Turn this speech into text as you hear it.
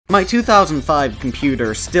My 2005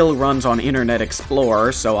 computer still runs on Internet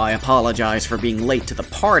Explorer, so I apologize for being late to the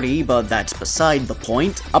party, but that's beside the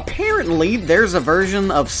point. Apparently, there's a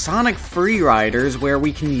version of Sonic Freeriders where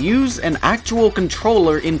we can use an actual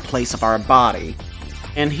controller in place of our body.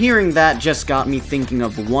 And hearing that just got me thinking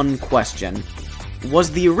of one question.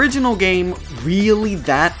 Was the original game really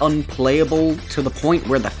that unplayable to the point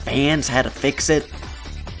where the fans had to fix it?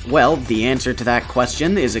 Well, the answer to that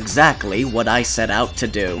question is exactly what I set out to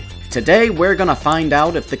do. Today, we're gonna find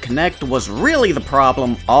out if the Kinect was really the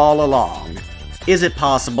problem all along. Is it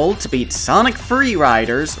possible to beat Sonic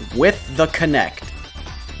Freeriders with the Kinect?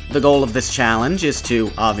 The goal of this challenge is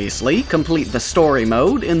to, obviously, complete the story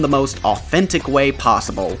mode in the most authentic way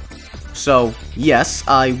possible. So, yes,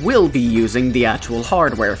 I will be using the actual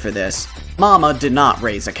hardware for this. Mama did not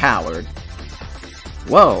raise a coward.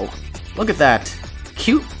 Whoa, look at that.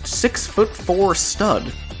 Cute 6'4"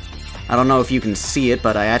 stud. I don't know if you can see it,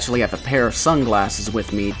 but I actually have a pair of sunglasses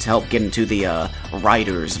with me to help get into the,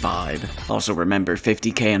 Riders vibe. Also remember,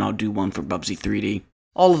 50k and I'll do one for Bubsy 3D.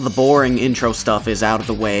 All of the boring intro stuff is out of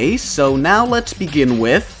the way, so now let's begin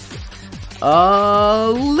with a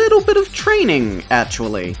little bit of training,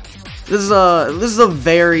 actually. This is a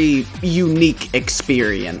very unique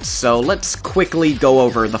experience, so let's quickly go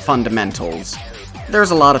over the fundamentals.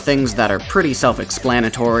 There's a lot of things that are pretty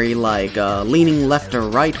self-explanatory, like leaning left or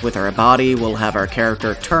right with our body will have our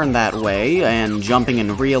character turn that way, and jumping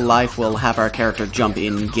in real life will have our character jump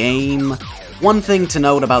in-game. One thing to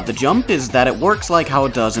note about the jump is that it works like how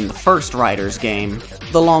it does in the first Riders game.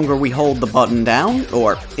 The longer we hold the button down,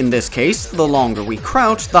 or in this case, the longer we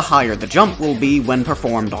crouch, the higher the jump will be when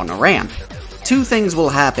performed on a ramp. Two things will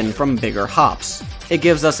happen from bigger hops. It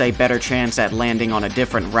gives us a better chance at landing on a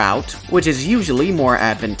different route, which is usually more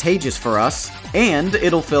advantageous for us, and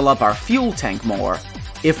it'll fill up our fuel tank more.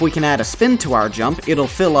 If we can add a spin to our jump, it'll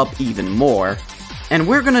fill up even more. And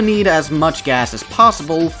we're gonna need as much gas as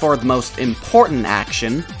possible for the most important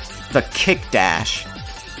action, the kick dash.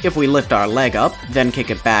 If we lift our leg up, then kick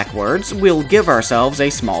it backwards, we'll give ourselves a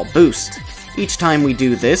small boost. Each time we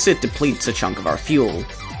do this, it depletes a chunk of our fuel.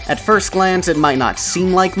 At first glance, it might not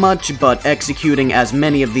seem like much, but executing as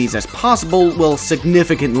many of these as possible will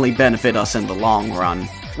significantly benefit us in the long run,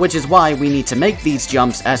 which is why we need to make these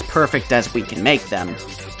jumps as perfect as we can make them.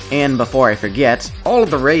 And before I forget, all of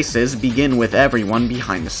the races begin with everyone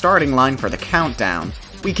behind the starting line for the countdown.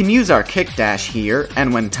 We can use our kick dash here,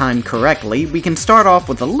 and when timed correctly, we can start off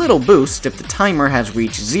with a little boost if the timer has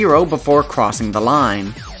reached 0 before crossing the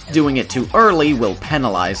line. Doing it too early will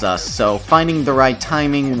penalize us, so finding the right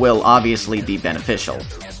timing will obviously be beneficial.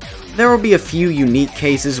 There will be a few unique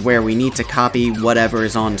cases where we need to copy whatever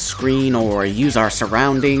is on screen or use our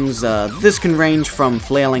surroundings. This can range from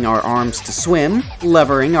flailing our arms to swim,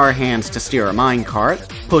 levering our hands to steer a minecart,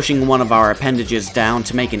 pushing one of our appendages down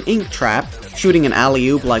to make an ink trap, shooting an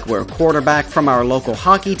alley-oop like we're a quarterback from our local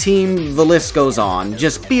hockey team. The list goes on.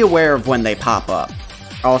 Just be aware of when they pop up.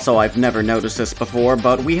 Also, I've never noticed this before,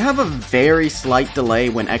 but we have a very slight delay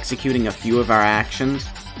when executing a few of our actions,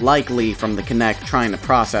 likely from the Kinect trying to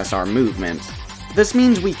process our movements. This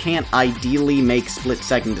means we can't ideally make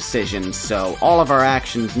split-second decisions, so all of our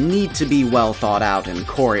actions need to be well thought out and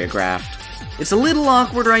choreographed. It's a little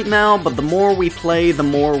awkward right now, but the more we play, the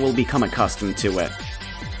more we'll become accustomed to it.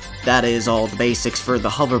 That is all the basics for the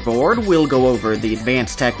hoverboard. We'll go over the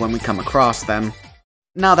advanced tech when we come across them.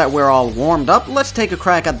 Now that we're all warmed up, let's take a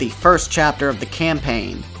crack at the first chapter of the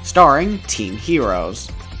campaign, starring Team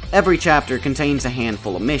Heroes. Every chapter contains a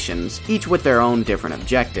handful of missions, each with their own different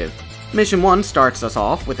objective. Mission 1 starts us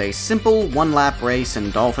off with a simple one-lap race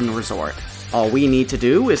in Dolphin Resort. All we need to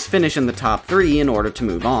do is finish in the top 3 in order to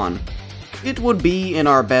move on. It would be in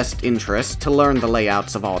our best interest to learn the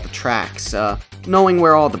layouts of all the tracks. Knowing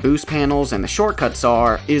where all the boost panels and the shortcuts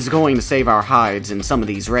are is going to save our hides in some of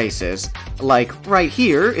these races. Like, right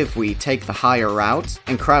here, if we take the higher route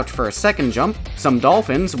and crouch for a second jump, some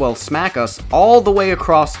dolphins will smack us all the way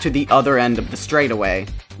across to the other end of the straightaway,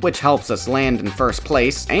 which helps us land in first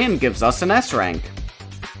place and gives us an S rank.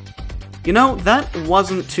 You know, that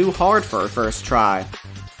wasn't too hard for a first try.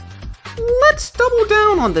 Let's double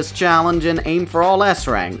down on this challenge and aim for all S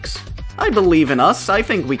ranks. I believe in us, I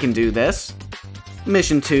think we can do this.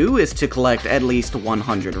 Mission 2 is to collect at least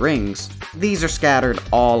 100 rings. These are scattered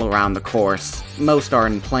all around the course. Most are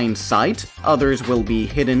in plain sight, others will be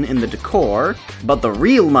hidden in the decor, but the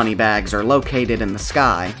real money bags are located in the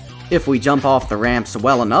sky. If we jump off the ramps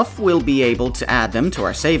well enough, we'll be able to add them to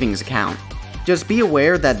our savings account. Just be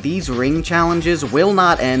aware that these ring challenges will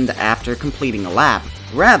not end after completing a lap.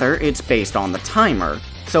 Rather, it's based on the timer.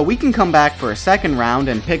 so we can come back for a second round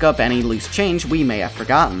and pick up any loose change we may have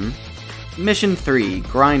forgotten. Mission 3.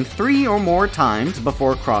 Grind 3 or more times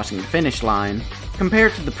before crossing the finish line.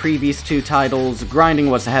 Compared to the previous two titles, grinding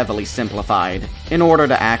was heavily simplified. In order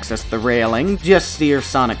to access the railing, just steer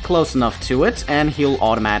Sonic close enough to it, and he'll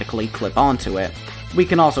automatically clip onto it. We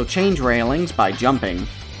can also change railings by jumping.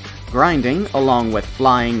 Grinding, along with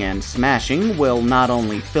flying and smashing, will not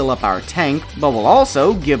only fill up our tank, but will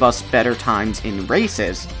also give us better times in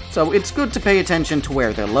races, so it's good to pay attention to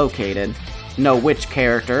where they're located. Know which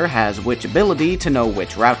character has which ability to know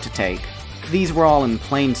which route to take. These were all in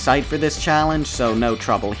plain sight for this challenge, so no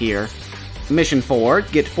trouble here. Mission 4,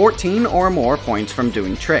 get 14 or more points from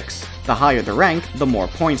doing tricks. The higher the rank, the more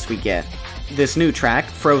points we get. This new track,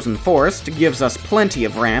 Frozen Forest, gives us plenty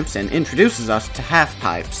of ramps and introduces us to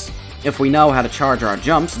half-pipes. If we know how to charge our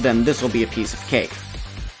jumps, then this will be a piece of cake.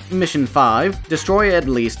 Mission 5, destroy at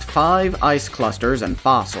least 5 ice clusters and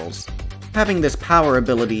fossils. Having this power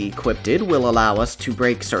ability equipped will allow us to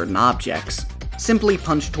break certain objects. Simply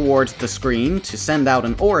punch towards the screen to send out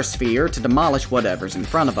an aura sphere to demolish whatever's in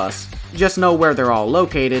front of us. Just know where they're all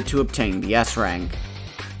located to obtain the S rank.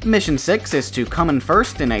 Mission 6 is to come in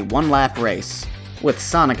first in a one-lap race. With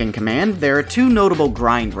Sonic in command, there are two notable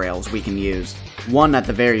grind rails we can use. One at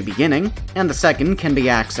the very beginning, and the second can be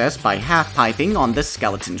accessed by half-piping on this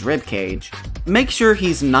skeleton's ribcage. Make sure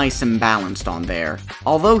he's nice and balanced on there.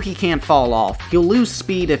 Although he can't fall off, he'll lose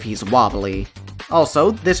speed if he's wobbly.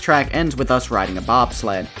 Also, this track ends with us riding a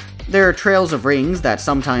bobsled. There are trails of rings that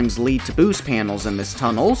sometimes lead to boost panels in this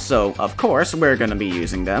tunnel, so of course we're gonna be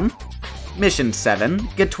using them. Mission 7,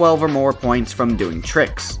 get 12 or more points from doing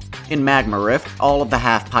tricks. In Magma Rift, all of the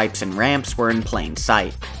half-pipes and ramps were in plain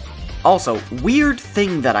sight. Also, weird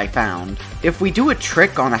thing that I found. If we do a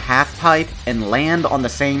trick on a half-pipe and land on the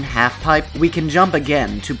same half-pipe, we can jump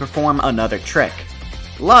again to perform another trick.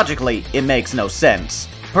 Logically, it makes no sense.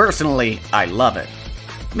 Personally, I love it.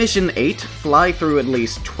 Mission 8, fly through at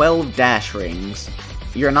least 12 dash rings.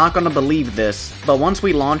 You're not gonna believe this, but once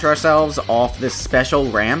we launch ourselves off this special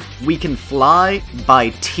ramp, we can fly by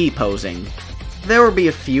T-posing. There will be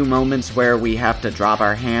a few moments where we have to drop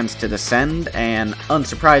our hands to descend, and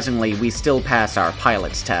unsurprisingly, we still pass our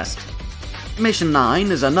pilot's test. Mission 9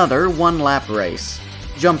 is another one-lap race.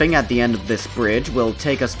 Jumping at the end of this bridge will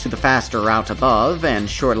take us to the faster route above, and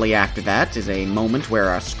shortly after that is a moment where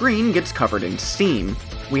our screen gets covered in steam.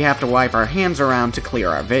 We have to wipe our hands around to clear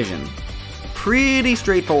our vision. Pretty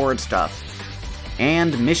straightforward stuff.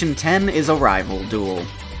 And Mission 10 is a rival duel.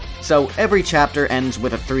 So every chapter ends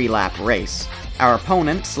with a 3-lap race. Our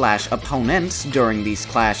opponents during these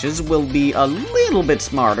clashes will be a little bit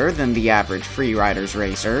smarter than the average freeriders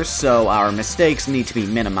racer, so our mistakes need to be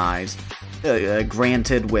minimized.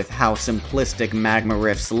 Granted, with how simplistic Magma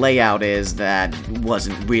Rift's layout is, that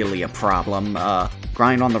wasn't really a problem.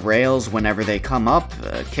 Grind on the rails whenever they come up,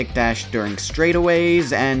 kick dash during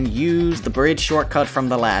straightaways, and use the bridge shortcut from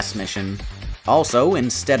the last mission. Also,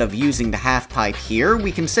 instead of using the half-pipe here,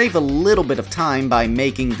 we can save a little bit of time by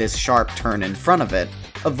making this sharp turn in front of it.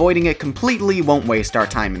 Avoiding it completely won't waste our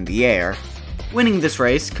time in the air. Winning this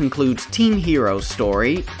race concludes Team Hero's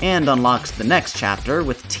story, and unlocks the next chapter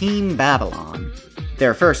with Team Babylon.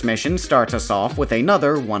 Their first mission starts us off with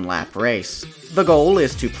another one-lap race. The goal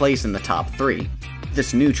is to place in the top 3.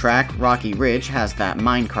 This new track, Rocky Ridge, has that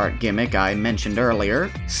minecart gimmick I mentioned earlier.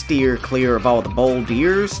 Steer clear of all the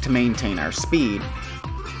boulders to maintain our speed.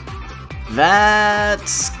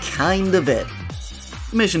 That's kind of it.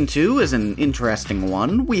 Mission 2 is an interesting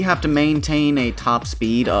one. We have to maintain a top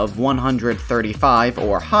speed of 135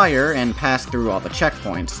 or higher and pass through all the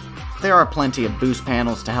checkpoints. There are plenty of boost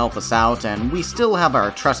panels to help us out, and we still have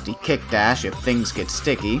our trusty kick dash if things get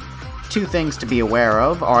sticky. Two things to be aware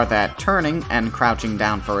of are that turning and crouching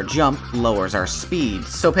down for a jump lowers our speed,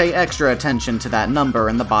 so pay extra attention to that number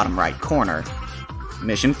in the bottom right corner.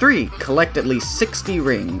 Mission 3, collect at least 60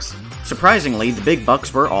 rings. Surprisingly, the big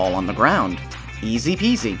bucks were all on the ground. Easy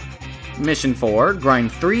peasy. Mission 4,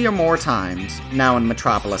 grind 3 or more times, now in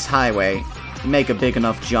Metropolis Highway. Make a big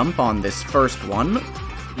enough jump on this first one,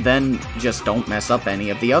 then just don't mess up any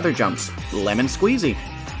of the other jumps. Lemon squeezy.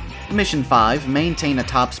 Mission 5, maintain a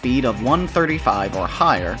top speed of 135 or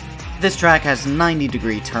higher. This track has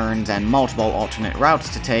 90-degree turns and multiple alternate routes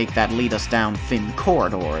to take that lead us down thin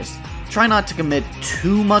corridors. Try not to commit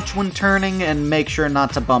too much when turning, and make sure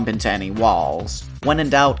not to bump into any walls. When in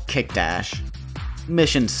doubt, kick dash.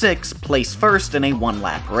 Mission 6, place first in a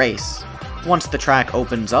one-lap race. Once the track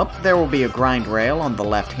opens up, there will be a grind rail on the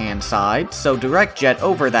left-hand side, so direct jet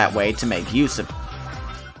over that way to make use of...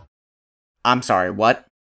 I'm sorry, what?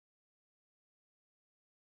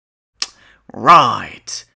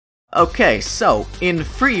 Right. Okay, so, in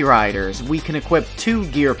Free Riders, we can equip 2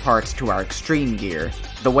 gear parts to our extreme gear.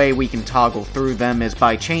 The way we can toggle through them is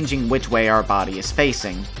by changing which way our body is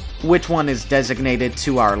facing. Which one is designated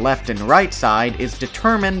to our left and right side is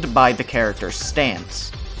determined by the character's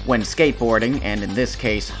stance. When skateboarding, and in this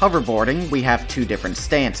case hoverboarding, we have 2 different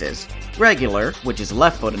stances. Regular, which is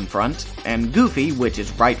left foot in front, and Goofy, which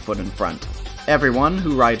is right foot in front. Everyone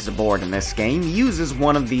who rides a board in this game uses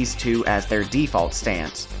one of these 2 as their default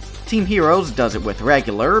stance. Team Heroes does it with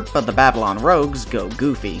regular, but the Babylon Rogues go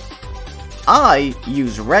Goofy. I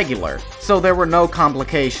use regular, so there were no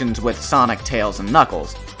complications with Sonic, Tails, and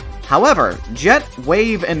Knuckles. However, Jet,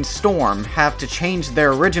 Wave, and Storm have to change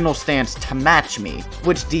their original stance to match me,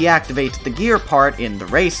 which deactivates the gear part in the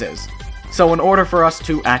races. So in order for us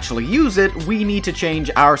to actually use it, we need to change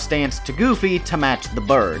our stance to Goofy to match the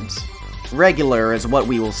birds. Regular is what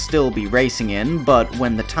we will still be racing in, but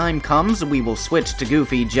when the time comes, we will switch to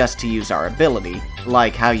Goofy just to use our ability,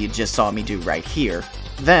 like how you just saw me do right here.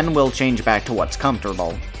 Then we'll change back to what's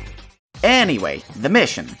comfortable. Anyway, the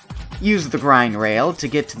mission. Use the grind rail to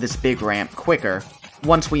get to this big ramp quicker.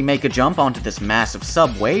 Once we make a jump onto this massive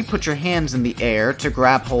subway, put your hands in the air to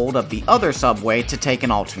grab hold of the other subway to take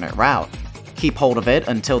an alternate route. Keep hold of it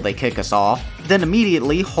until they kick us off, then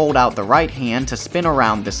immediately hold out the right hand to spin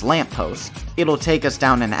around this lamppost. It'll take us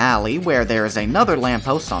down an alley where there is another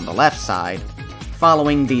lamppost on the left side.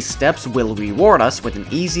 Following these steps will reward us with an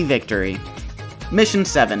easy victory. Mission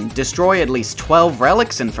 7. Destroy at least 12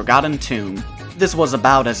 relics in Forgotten Tomb. This was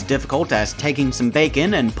about as difficult as taking some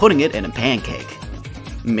bacon and putting it in a pancake.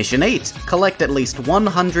 Mission 8. Collect at least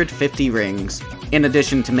 150 rings. In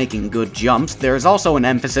addition to making good jumps, there is also an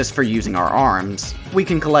emphasis for using our arms. We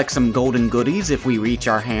can collect some golden goodies if we reach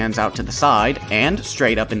our hands out to the side and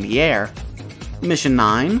straight up in the air. Mission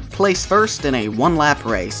 9. Place first in a 1-lap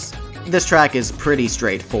race. This track is pretty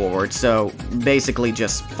straightforward, so basically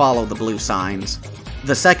just follow the blue signs.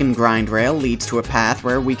 The second grind rail leads to a path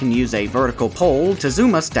where we can use a vertical pole to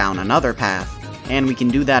zoom us down another path, and we can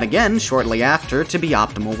do that again shortly after to be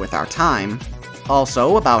optimal with our time.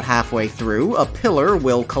 Also, about halfway through, a pillar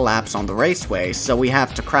will collapse on the raceway, so we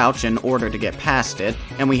have to crouch in order to get past it,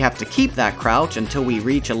 and we have to keep that crouch until we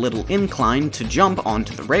reach a little incline to jump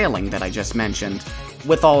onto the railing that I just mentioned.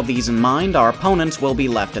 With all these in mind, our opponents will be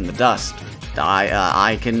left in the dust.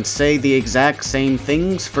 I can say the exact same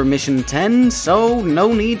things for Mission 10, so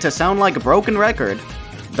no need to sound like a broken record.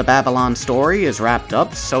 The Babylon story is wrapped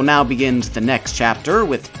up, so now begins the next chapter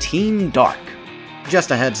with Team Dark.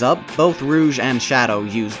 Just a heads up, both Rouge and Shadow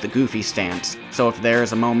use the Goofy stance, so if there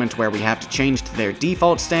is a moment where we have to change to their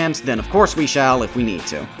default stance, then of course we shall if we need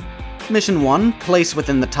to. Mission 1, place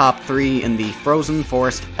within the top 3 in the Frozen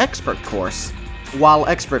Forest Expert course. While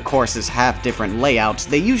expert courses have different layouts,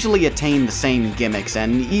 they usually attain the same gimmicks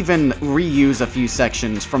and even reuse a few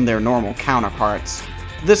sections from their normal counterparts.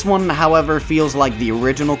 This one, however, feels like the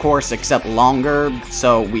original course except longer,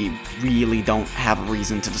 so we really don't have a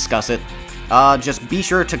reason to discuss it. Just be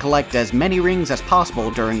sure to collect as many rings as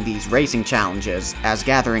possible during these racing challenges, as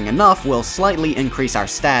gathering enough will slightly increase our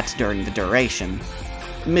stats during the duration.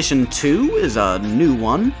 Mission 2 is a new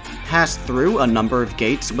one. Pass through a number of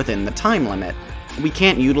gates within the time limit. We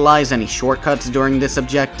can't utilize any shortcuts during this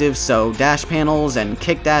objective, so dash panels and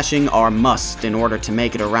kick dashing are must in order to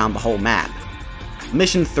make it around the whole map.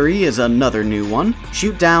 Mission 3 is another new one.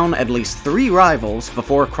 Shoot down at least 3 rivals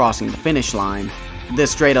before crossing the finish line.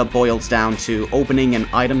 This straight up boils down to opening an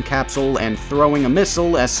item capsule and throwing a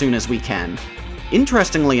missile as soon as we can.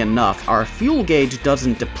 Interestingly enough, our fuel gauge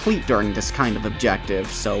doesn't deplete during this kind of objective,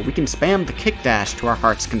 so we can spam the kick dash to our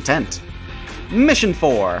heart's content. Mission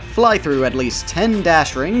 4. Fly through at least 10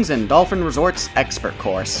 dash rings in Dolphin Resort's Expert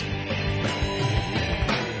course.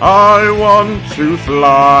 I want to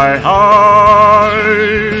fly high,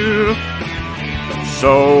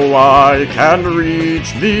 so I can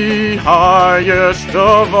reach the highest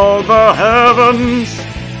of all the heavens.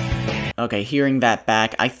 Okay, hearing that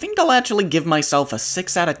back, I think I'll actually give myself a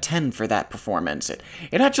 6 out of 10 for that performance. It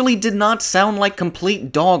actually did not sound like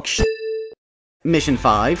complete dog shit. Mission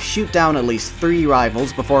 5, shoot down at least 3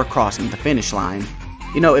 rivals before crossing the finish line.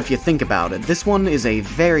 You know, if you think about it, this one is a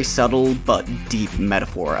very subtle but deep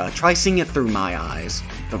metaphor. Try seeing it through my eyes.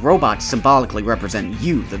 The robots symbolically represent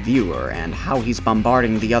you, the viewer, and how he's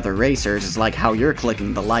bombarding the other racers is like how you're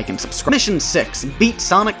clicking the like and subscribe. Mission 6, beat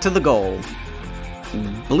Sonic to the goal.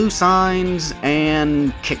 Blue signs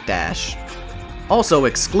and kick dash. Also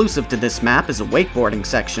exclusive to this map is a wakeboarding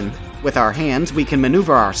section. With our hands, we can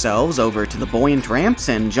maneuver ourselves over to the buoyant ramps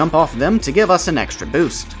and jump off them to give us an extra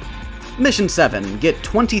boost. Mission 7. Get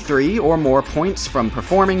 23 or more points from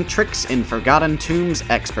performing tricks in Forgotten Tombs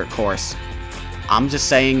Expert Course. I'm just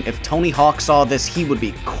saying, if Tony Hawk saw this, he would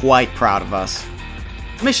be quite proud of us.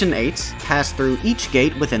 Mission 8. Pass through each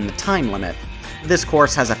gate within the time limit. This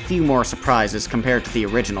course has a few more surprises compared to the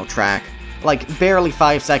original track. Like, barely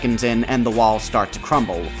 5 seconds in and the walls start to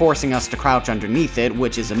crumble, forcing us to crouch underneath it,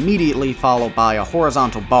 which is immediately followed by a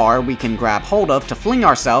horizontal bar we can grab hold of to fling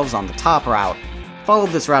ourselves on the top route. Follow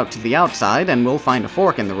this route to the outside and we'll find a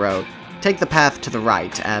fork in the road. Take the path to the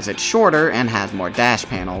right, as it's shorter and has more dash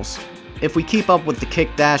panels. If we keep up with the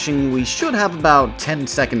kick dashing, we should have about 10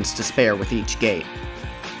 seconds to spare with each gate.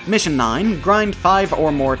 Mission 9. Grind 5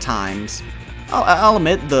 or more times. I'll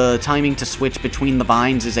admit the timing to switch between the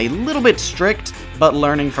vines is a little bit strict, but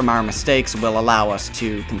learning from our mistakes will allow us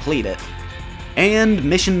to complete it. And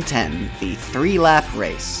Mission 10, the 3-lap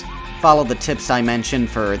race. Follow the tips I mentioned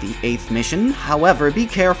for the 8th mission, however, be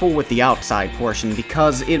careful with the outside portion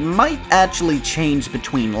because it might actually change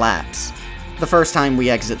between laps. The first time we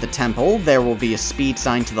exit the temple, there will be a speed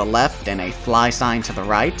sign to the left and a fly sign to the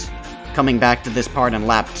right. Coming back to this part in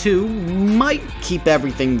lap 2 might keep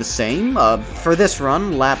everything the same. For this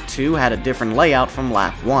run, lap 2 had a different layout from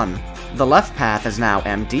lap 1. The left path is now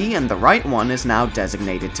empty, and the right one is now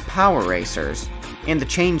designated to power racers. And the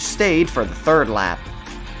change stayed for the 3rd lap.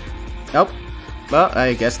 Oh, well,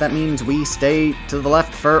 I guess that means we stay to the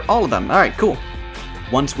left for all of them. Alright, cool.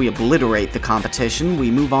 Once we obliterate the competition,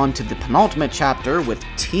 we move on to the penultimate chapter with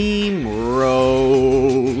Team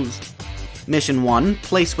Rose. Mission 1,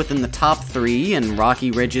 place within the top 3 in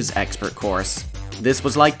Rocky Ridge's Expert Course. This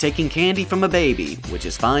was like taking candy from a baby, which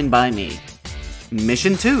is fine by me.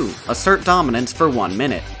 Mission 2, assert dominance for 1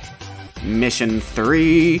 minute. Mission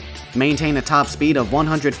 3, maintain a top speed of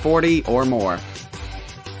 140 or more.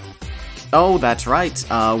 Oh, that's right,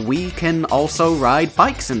 we can also ride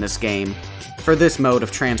bikes in this game. For this mode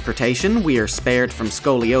of transportation, we are spared from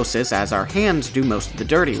scoliosis as our hands do most of the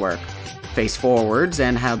dirty work. Face forwards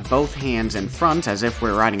and have both hands in front as if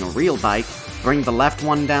we're riding a real bike. Bring the left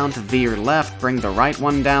one down to veer left, bring the right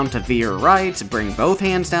one down to veer right, bring both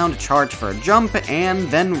hands down to charge for a jump, and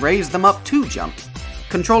then raise them up to jump.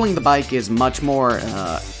 Controlling the bike is much more,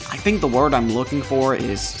 I think the word I'm looking for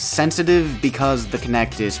is sensitive because the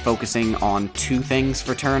Kinect is focusing on 2 things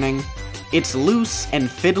for turning. It's loose and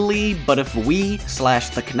fiddly, but if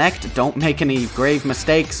we/the Kinect don't make any grave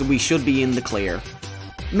mistakes, we should be in the clear.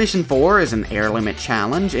 Mission 4 is an air limit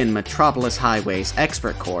challenge in Metropolis Highway's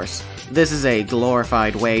Expert Course. This is a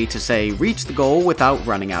glorified way to say reach the goal without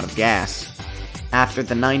running out of gas. After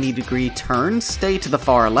the 90-degree turn, stay to the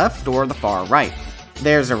far left or the far right.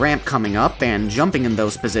 There's a ramp coming up, and jumping in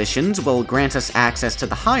those positions will grant us access to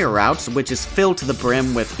the higher routes, which is filled to the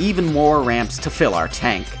brim with even more ramps to fill our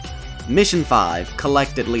tank. Mission 5,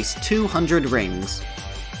 collect at least 200 rings.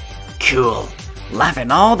 Cool.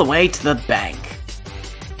 Laughing all the way to the bank.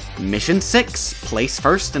 Mission 6, place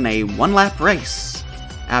first in a 1-lap race.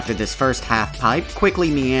 After this first half-pipe, quickly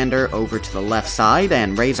meander over to the left side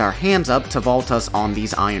and raise our hands up to vault us on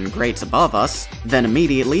these iron grates above us, then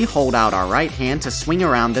immediately hold out our right hand to swing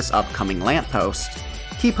around this upcoming lamppost.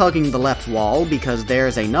 Keep hugging the left wall because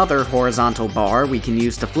there's another horizontal bar we can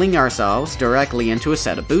use to fling ourselves directly into a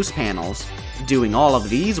set of boost panels. Doing all of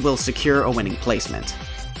these will secure a winning placement.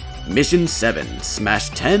 Mission 7,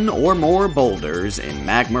 smash 10 or more boulders in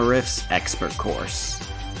Magma Rift's Expert Course.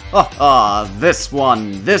 This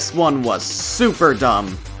one was super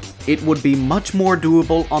dumb. It would be much more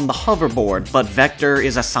doable on the hoverboard, but Vector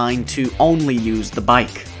is assigned to only use the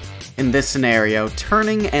bike. In this scenario,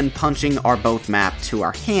 turning and punching are both mapped to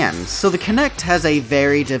our hands, so the Kinect has a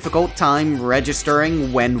very difficult time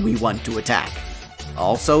registering when we want to attack.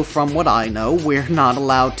 Also, from what I know, we're not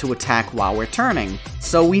allowed to attack while we're turning,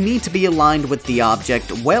 so we need to be aligned with the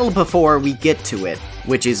object well before we get to it,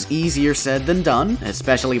 which is easier said than done,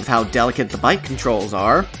 especially with how delicate the bike controls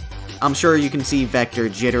are. I'm sure you can see Vector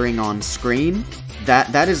jittering on screen.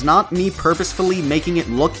 That is not me purposefully making it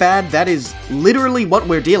look bad, that is literally what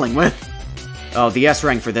we're dealing with. Oh, the S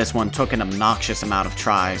rank for this one took an obnoxious amount of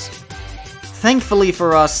tries. Thankfully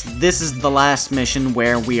for us, this is the last mission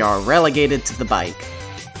where we are relegated to the bike.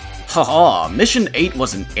 Haha, Mission 8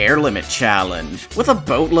 was an air limit challenge. With a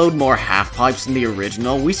boatload more half-pipes than the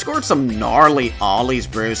original, we scored some gnarly ollies,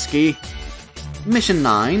 broski. Mission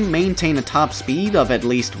 9, maintain a top speed of at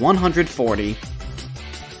least 140.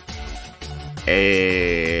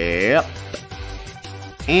 Yep.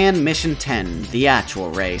 And Mission 10, the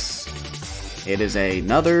actual race. It is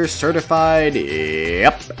another certified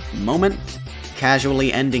yep moment,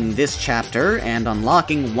 casually ending this chapter and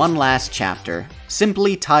unlocking one last chapter,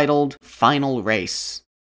 simply titled Final Race.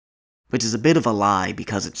 which is a bit of a lie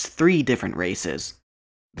because it's 3 different races.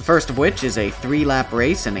 The first of which is a 3-lap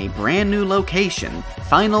race in a brand new location,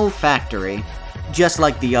 Final Factory. Just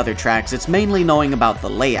like the other tracks, it's mainly knowing about the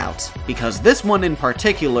layout, because this one in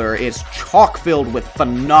particular is chock-filled with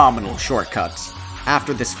phenomenal shortcuts.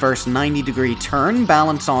 After this first 90-degree turn,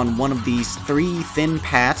 balance on one of these 3 thin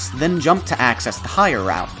paths, then jump to access the higher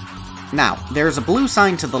route. Now, there's a blue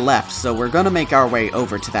sign to the left, so we're gonna make our way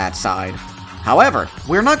over to that side. However,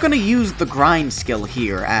 we're not gonna use the grind skill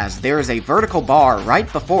here, as there is a vertical bar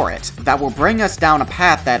right before it that will bring us down a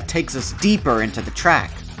path that takes us deeper into the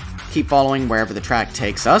track. Keep following wherever the track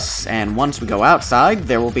takes us, and once we go outside,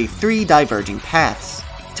 there will be 3 diverging paths.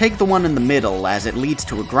 Take the one in the middle, as it leads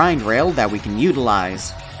to a grind rail that we can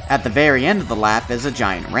utilize. At the very end of the lap is a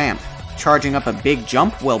giant ramp. Charging up a big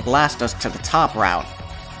jump will blast us to the top route.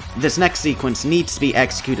 This next sequence needs to be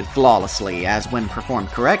executed flawlessly, as when performed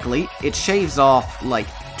correctly, it shaves off like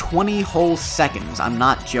 20 whole seconds, I'm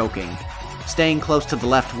not joking. Staying close to the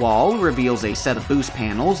left wall reveals a set of boost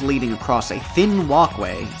panels leading across a thin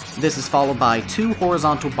walkway. This is followed by 2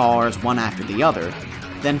 horizontal bars, one after the other.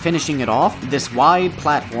 Then finishing it off, this wide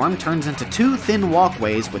platform turns into 2 thin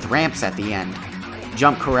walkways with ramps at the end.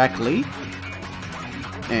 Jump correctly,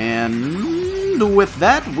 and with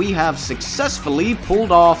that, we have successfully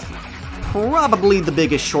pulled off probably the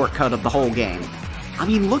biggest shortcut of the whole game. I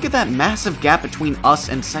mean, look at that massive gap between us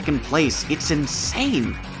and second place, it's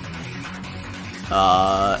insane!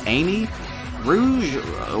 Amy? Rouge?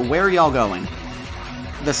 Where are y'all going?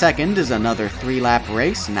 The second is another 3-lap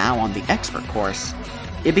race, now on the expert course.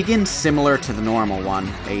 It begins similar to the normal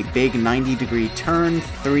one, a big 90-degree turn,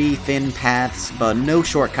 3 thin paths, but no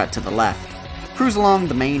shortcut to the left. Cruise along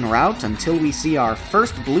the main route until we see our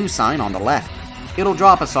first blue sign on the left. It'll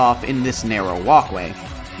drop us off in this narrow walkway.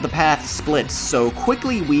 The path splits, so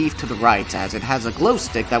quickly weave to the right as it has a glow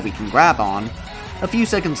stick that we can grab on. A few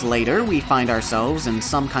seconds later, we find ourselves in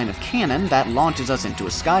some kind of cannon that launches us into a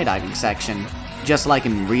skydiving section. Just like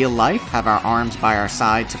in real life, have our arms by our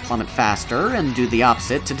side to plummet faster, and do the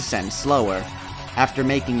opposite to descend slower. After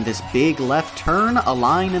making this big left turn,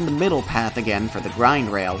 align in the middle path again for the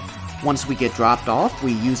grind rail. Once we get dropped off,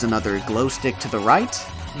 we use another glow stick to the right,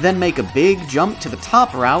 then make a big jump to the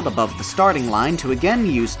top route above the starting line to again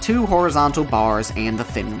use 2 horizontal bars and the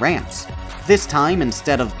thin ramps. This time,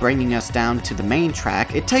 instead of bringing us down to the main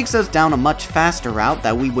track, it takes us down a much faster route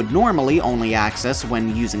that we would normally only access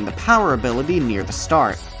when using the power ability near the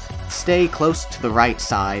start. Stay close to the right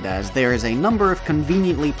side, as there is a number of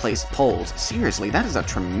conveniently placed poles. Seriously, that is a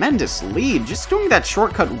tremendous lead. Just doing that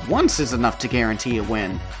shortcut once is enough to guarantee a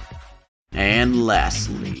win. And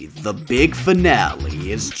lastly, the big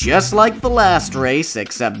finale is just like the last race,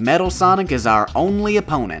 except Metal Sonic is our only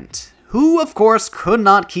opponent. Who, of course, could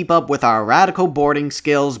not keep up with our radical boarding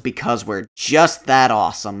skills because we're just that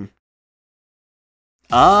awesome.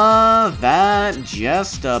 That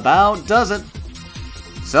just about does it.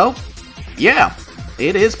 So, yeah,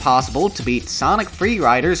 it is possible to beat Sonic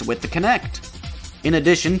Freeriders with the Kinect. In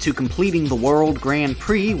addition to completing the World Grand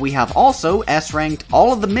Prix, we have also S-ranked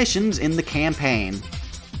all of the missions in the campaign.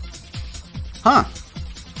 Huh.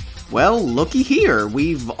 Well, looky here,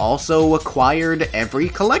 we've also acquired every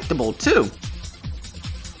collectible, too.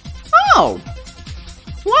 Oh!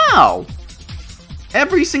 Wow!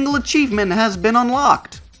 Every single achievement has been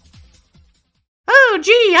unlocked. Oh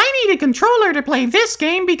gee, I need a controller to play this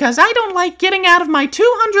game because I don't like getting out of my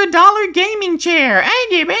 $200 gaming chair.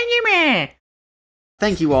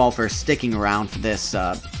 Thank you all for sticking around for this,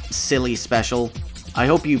 silly special. I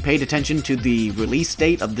hope you paid attention to the release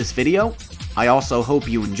date of this video. I also hope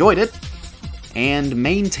you enjoyed it, and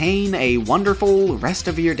maintain a wonderful rest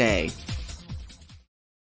of your day.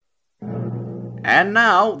 And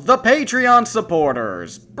now, the Patreon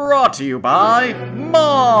supporters, brought to you by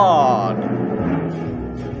Mod!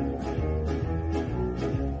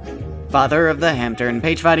 Father of the Hampton,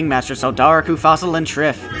 Page Fighting Master, Soldaraku, Fossil, and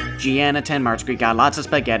Shrift. Gianna 10 March Greek got lots of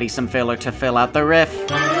spaghetti, some filler to fill out the riff.